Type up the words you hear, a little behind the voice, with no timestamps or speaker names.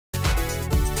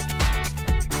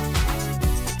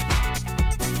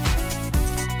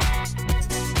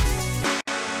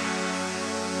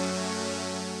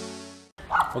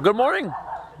Well, good morning.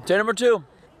 Day number 2.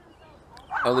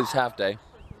 At least half day.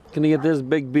 Gonna get this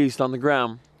big beast on the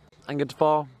ground. I can get to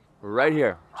fall right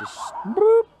here. Just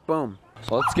boop, boom.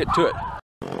 So let's get to it.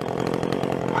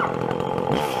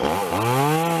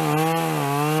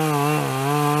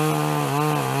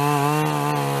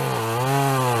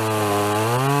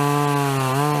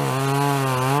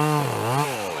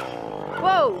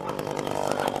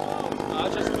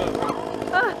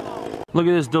 Look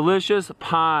at this delicious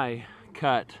pie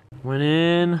cut. Went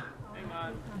in.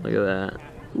 Look at that.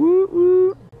 Woo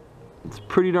woo. It's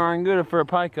pretty darn good for a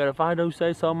pie cut if I do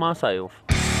say so myself.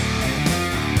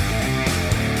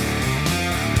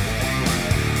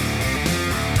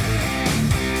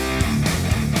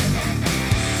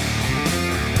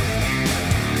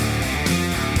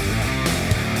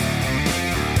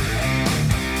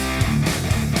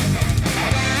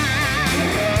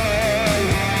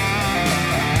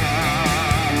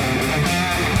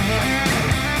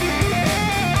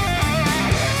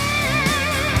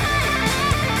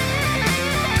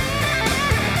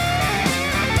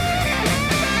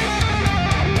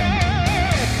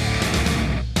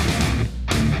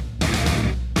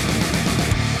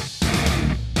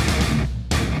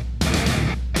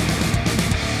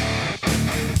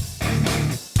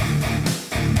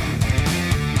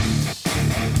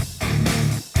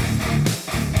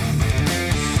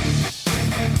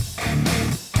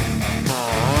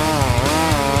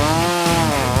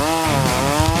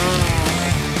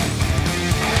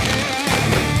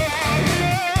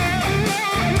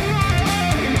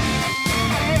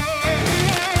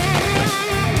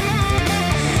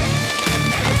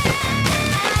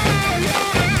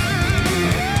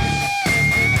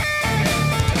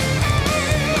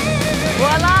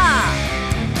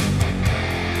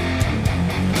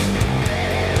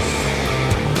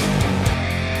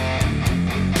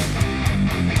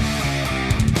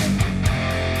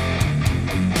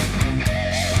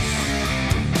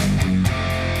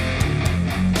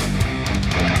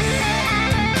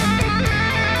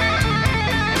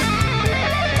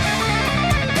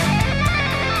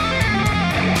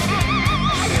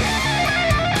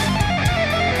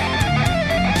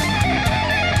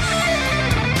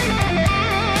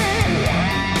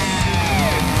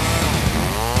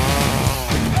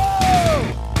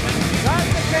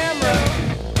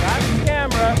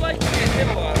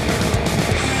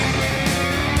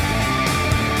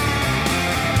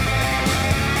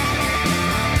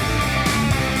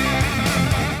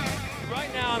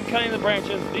 Cutting the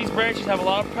branches. These branches have a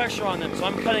lot of pressure on them, so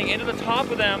I'm cutting into the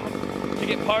top of them to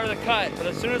get part of the cut. But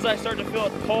as soon as I start to feel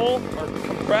it pull or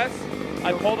compress,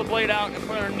 I pull the blade out and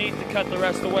put it underneath to cut the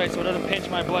rest away so it doesn't pinch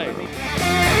my blade.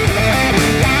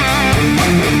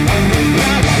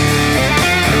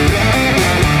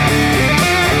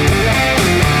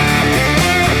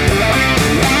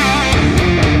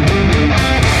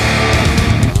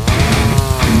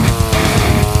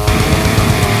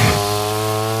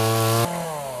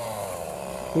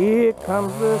 Here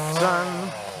comes the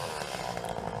sun,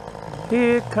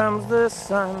 here comes the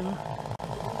sun,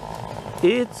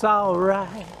 it's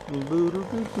alright,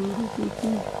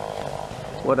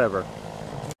 whatever.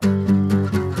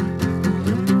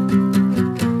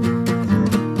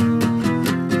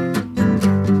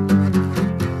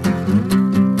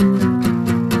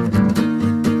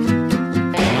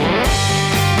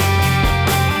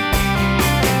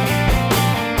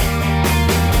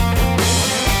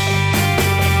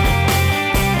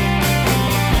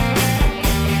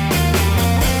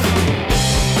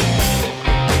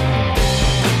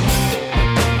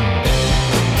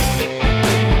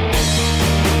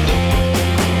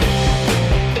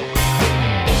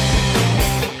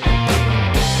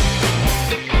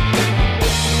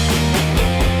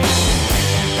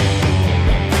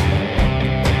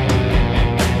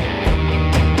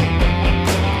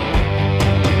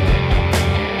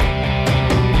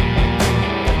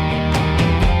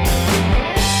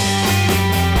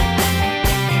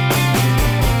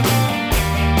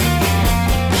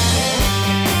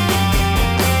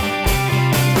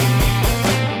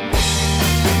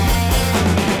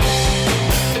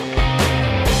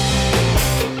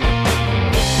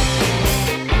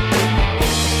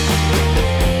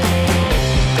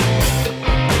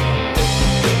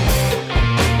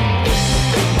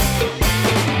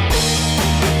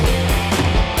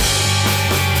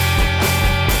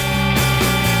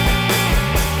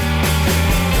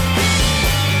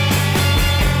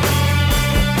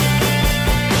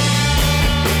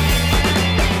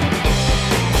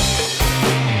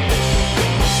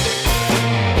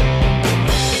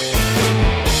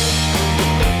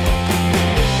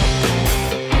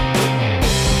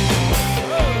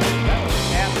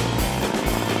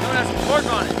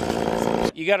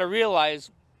 got to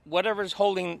realize whatever's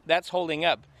that's holding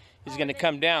up is going to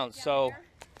come down. So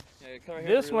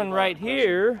this one right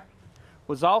here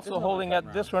was also holding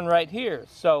up this one right here.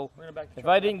 So if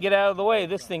I didn't get out of the way,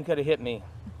 this thing could have hit me.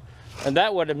 And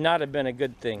that would have not have been a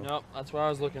good thing. Nope, that's why I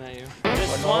was looking at you.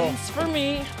 This one's for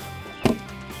me.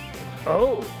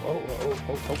 Oh.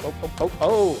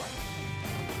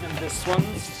 And this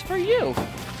one's for you.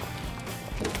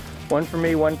 One for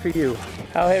me, one for you.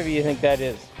 How heavy do you think that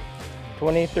is?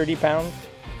 20, 30 pounds?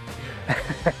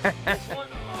 This one,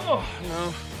 oh,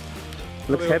 no.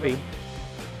 Looks heavy.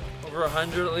 Over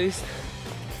 100 at least.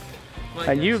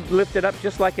 And you lift it up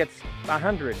just like it's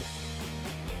 100.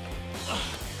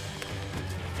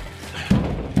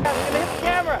 I'm gonna hit the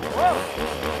camera. Whoa!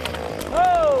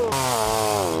 Whoa!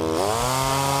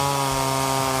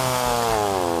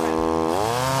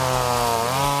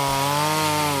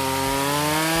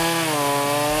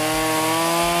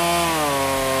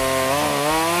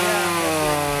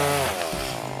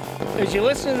 As you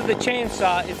listen to the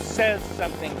chainsaw, it says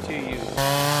something to you.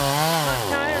 I'm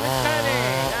tired of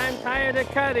cutting. I'm tired of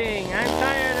cutting. I'm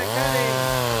tired of cutting.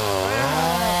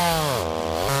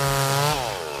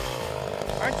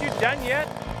 Aren't you done yet?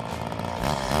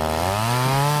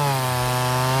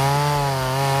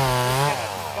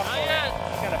 Not yet.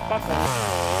 It's got a buckle.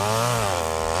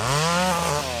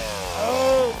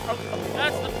 Oh,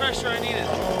 That's the pressure I needed.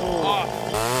 Oh.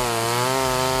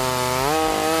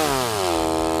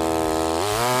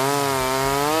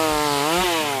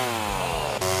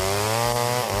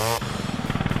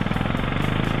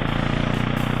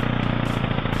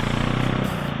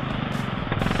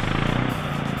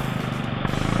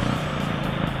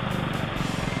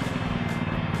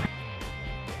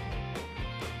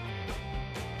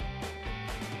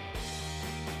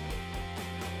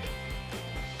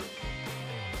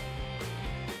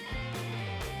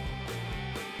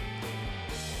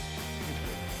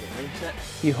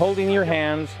 You hold in your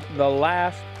hands the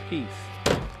last piece.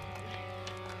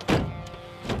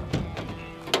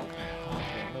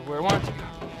 Where I want to go.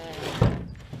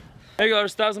 There you go,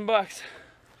 there's $1,000.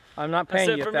 I'm not paying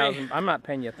you That's it for me. $1,000. I'm not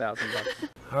paying you $1,000.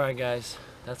 Alright guys,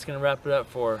 that's gonna wrap it up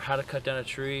for how to cut down a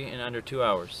tree in under 2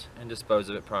 hours and dispose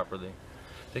of it properly.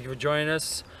 Thank you for joining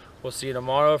us. We'll see you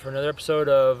tomorrow for another episode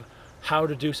of how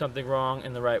to do something wrong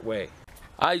in the right way.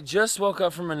 I just woke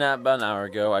up from a nap about an hour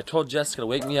ago. I told Jessica to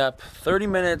wake me up 30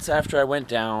 minutes after I went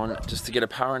down just to get a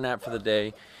power nap for the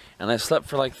day. And I slept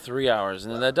for like 3 hours.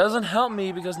 And that doesn't help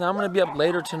me because now I'm gonna be up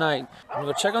later tonight. I'm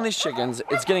gonna go check on these chickens.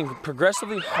 It's getting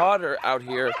progressively hotter out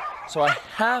here, so I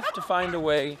have to find a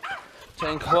way to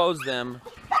enclose them.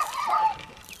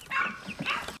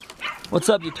 What's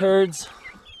up, you turds?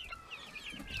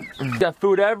 Got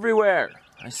food everywhere.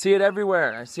 I see it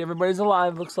everywhere. I see everybody's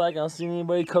alive, looks like. I don't see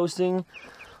anybody coasting.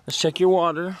 Let's check your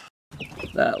water.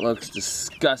 That looks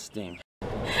disgusting.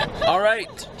 All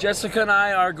right, Jessica and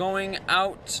I are going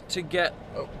out to get,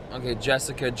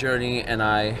 Jessica, Journey, and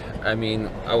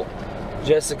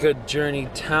Jessica, Journey,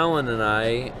 Talon, and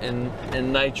I,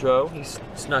 and Nitro. He's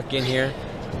snuck in here.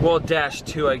 Well,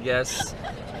 -2, I guess.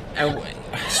 And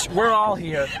we're all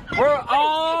here. We're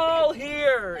all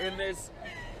here in this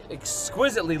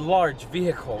exquisitely large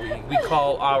vehicle we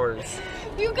call ours.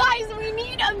 You guys, we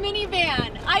need a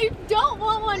minivan. I don't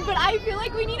want one, but I feel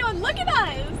like we need one. Look at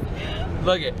us.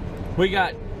 Look it. We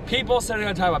got people sitting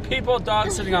on top of people,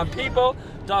 dogs sitting on people,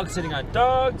 dogs sitting on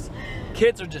dogs.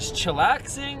 Kids are just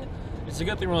chillaxing. It's a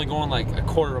good thing we're only going like a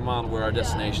quarter of a mile to where our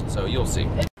destination, so you'll see.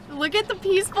 Look at the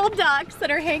peaceful ducks that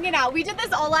are hanging out. We did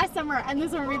this all last summer and the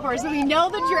summer before, so we know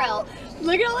the drill.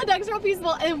 Look at all the ducks, real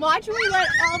peaceful, and watch when we let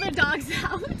all the dogs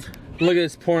out. Look at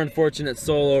this poor unfortunate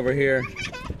soul over here.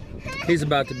 He's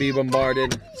about to be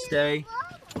bombarded. Stay.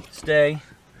 Stay.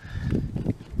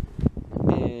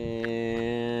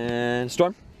 And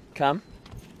Storm, come.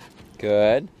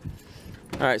 Good.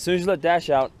 All right, as soon as you let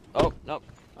Dash out. Oh, nope.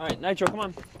 All right, Nitro, come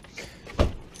on.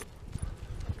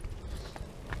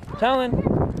 Talon.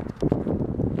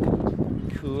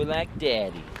 Cool like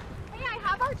daddy. Hey, I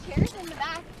have our chairs in the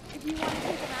back if you want to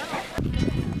take them out.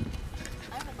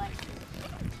 I would like to.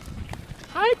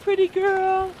 Hi, pretty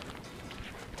girl.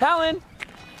 Talon.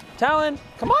 Talon,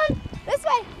 come on. This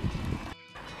way.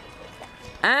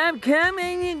 I'm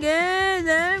coming, you guys.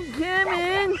 I'm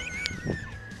coming.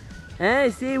 I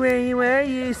see where you are,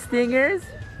 you stingers.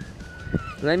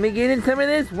 Let me get in some of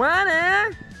this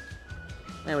water.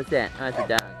 Hey, what's that? Oh, it's a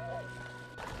dog.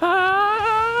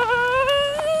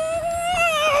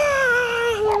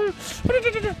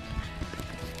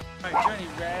 Alright, Journey,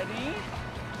 ready?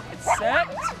 It's set.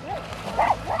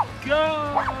 Go!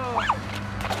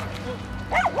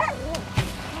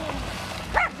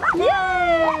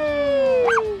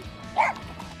 Whoa!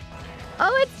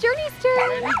 Journey's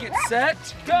turn. Ready, get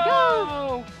set,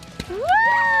 go! Woo!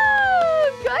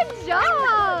 Good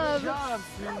job.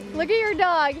 Look at your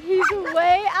dog. He's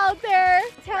way out there.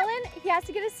 Talon, he has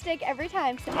to get a stick every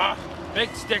time. So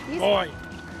Big stick boy.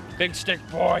 Big stick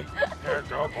boy. There you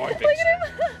go, boy. Big look stick. at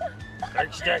him.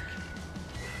 Big stick.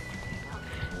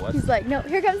 What? He's like, no,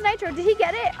 here comes Nitro. Did he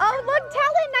get it? Oh, look,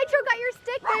 Talon, Nitro got your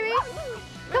stick, baby.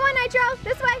 Come on, Nitro,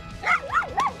 this way.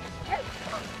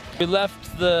 We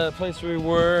left the place where we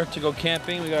were to go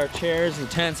camping. We got our chairs and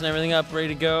tents and everything up, ready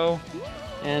to go.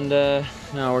 And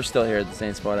no, we're still here at the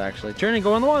same spot actually. Journey,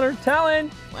 go in the water. Talon!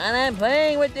 When I'm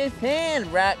playing with this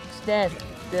hand, rock stuff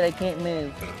that I can't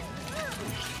move.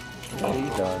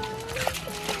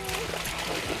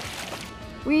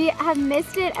 We have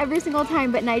missed it every single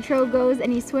time, but Nitro goes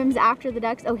and he swims after the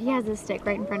ducks. Oh, he has a stick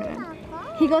right in front of him.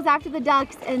 He goes after the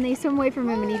ducks and they swim away from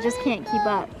him and he just can't keep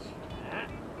up.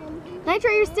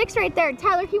 Nitro, your stick's right there.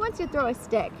 Tyler, he wants to throw a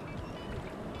stick.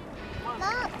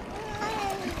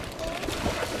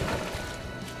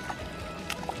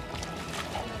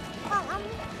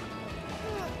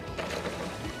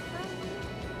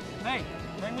 Hey,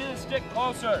 bring me the stick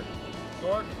closer.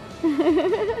 George.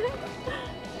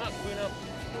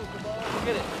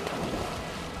 Get it.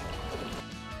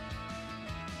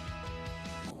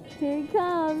 Here he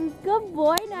comes. Good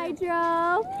boy,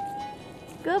 Nitro.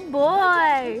 Good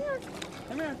boy.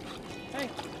 Come here. Hey.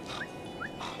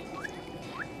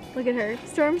 Look at her.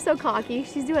 Storm's so cocky.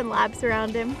 She's doing laps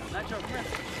around him. Nitro, come here.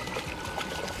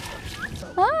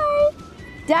 Hi.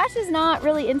 Dash is not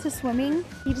really into swimming.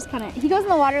 He just he goes in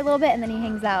the water a little bit and then he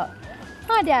hangs out.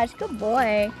 Hi, Dash. Good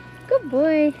boy. Good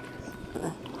boy.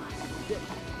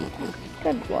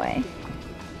 Good boy.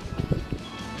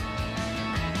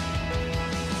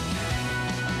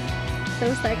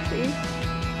 So sexy.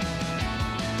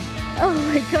 Oh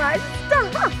my God,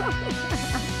 stop!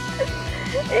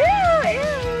 Ew, ew.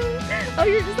 Oh,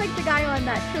 you're just like the guy on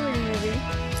that Trilly movie.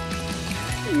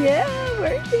 Yeah,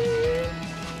 working.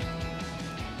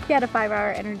 He had a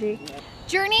 5-hour energy.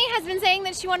 Journey has been saying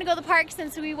that she wanted to go to the park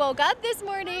since we woke up this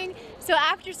morning. So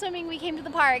after swimming, we came to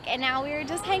the park and now we're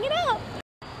just hanging out.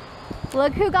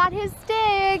 Look who got his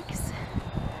sticks.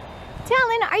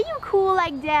 Talon, are you cool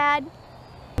like Dad?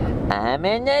 I'm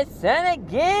in the sun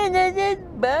again, this is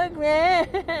bug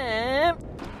ramp.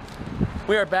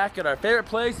 We are back at our favorite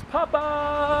place,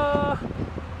 Papa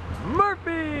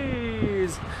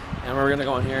Murphy's. And we're gonna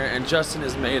go in here and Justin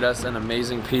has made us an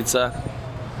amazing pizza.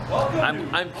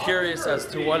 I'm curious as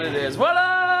to what it is. What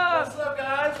up? What's up,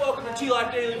 guys? Welcome to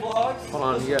TLife Daily Vlogs. Hold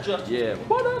on, yeah.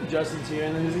 What up? Justin's here,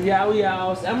 and then there's a Yowie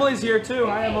house. Emily's here too.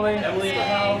 Hi, Emily. Emily in the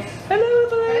house. Hello,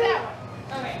 Emily.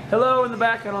 Okay. Hello in the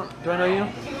back. Do I know you?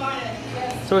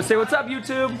 So say what's up,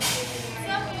 YouTube.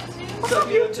 What's up,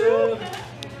 YouTube?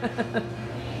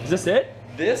 Is this it?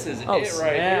 This is it right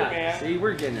here, man. See,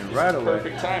 we're getting it right away.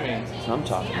 Perfect timing. That's what I'm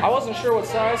talking about. I wasn't sure what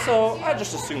size, so I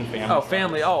just assumed family. Oh,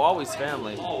 family. Oh, always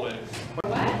family. Always.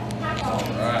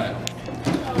 Alright.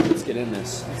 Let's get in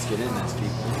this. Let's get in this, people.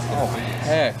 Oh,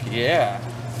 heck yeah.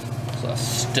 It's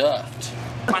stuffed.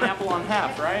 Pineapple on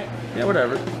half, right? Yeah,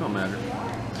 whatever. Don't matter.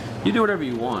 You do whatever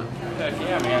you want. Heck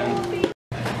yeah, man.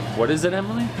 What is it,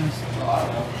 Emily?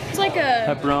 It's like a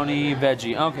Pepperoni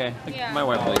veggie. Okay. Yeah. My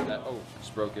wife liked that. Oh,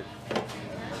 just broke it.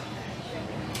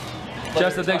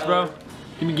 Justin, thanks, bro.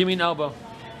 Give me an elbow.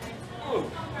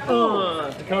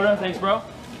 Dakota, thanks, bro.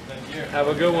 Thank you. Have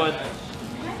a good one.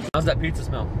 How's that pizza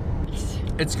smell?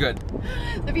 It's good.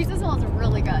 The pizza smells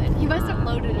really good. He must have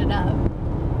loaded it up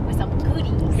with some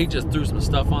goodies. He just threw some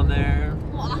stuff on there.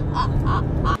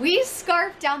 We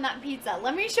scarfed down that pizza.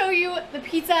 Let me show you the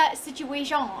pizza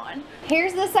situation.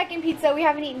 Here's the second pizza we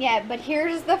haven't eaten yet, but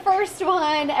here's the first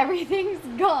one. Everything's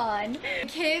gone. The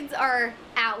kids are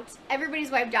out.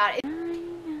 Everybody's wiped out.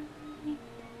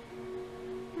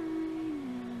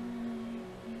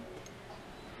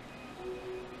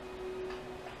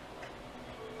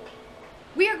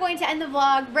 We are going to end the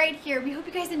vlog right here. We hope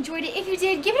you guys enjoyed it. If you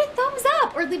did, give it a thumbs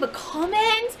up or leave a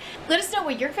comment. Let us know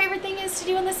what your favorite thing is to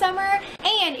do in the summer.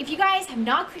 And if you guys have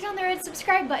not clicked on the red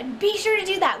subscribe button, be sure to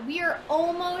do that. We are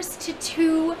almost to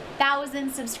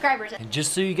 2,000 subscribers. And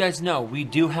just so you guys know, we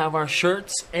do have our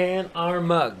shirts and our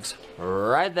mugs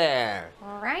right there.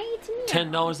 Right now.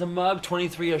 $10 a mug,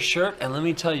 $23 a shirt. And let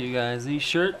me tell you guys, these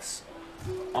shirts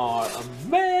are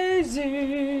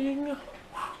amazing.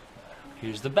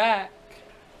 Here's the back.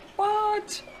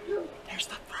 What? There's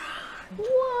the front.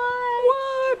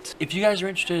 What? If you guys are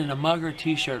interested in a mug or a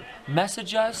t-shirt,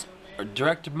 message us or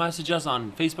direct message us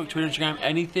on Facebook, Twitter, Instagram,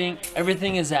 anything.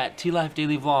 Everything is at TLife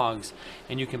Daily Vlogs.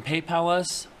 And you can PayPal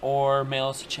us or mail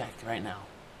us a check right now.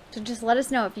 So just let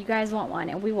us know if you guys want one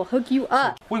and we will hook you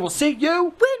up. We will see you.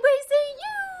 When we see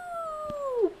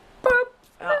you! Burp.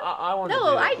 I want to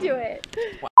No, I do it.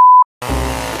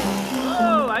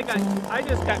 Oh, I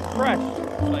just got crushed.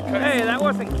 Hey, that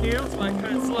wasn't cute. That's why I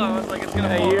cut it slow. I was like, it's gonna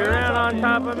Hey, fall you right ran on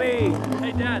top of me.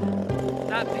 Hey, Dad,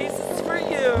 that piece is for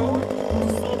you.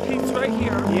 This little piece right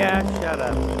here. Yeah, shut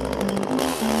up.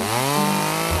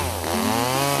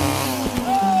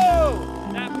 Oh!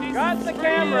 That piece Got is the for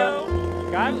camera.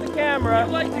 you. Got the camera.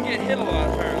 You like to get hit a lot,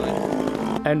 apparently.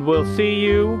 And we'll see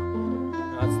you.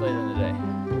 No, it's later in the day.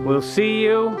 We'll see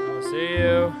you We'll see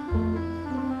you.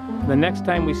 the next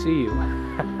time we see you.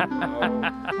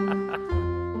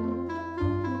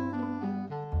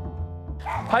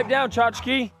 Pipe down,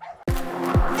 Tchotchke.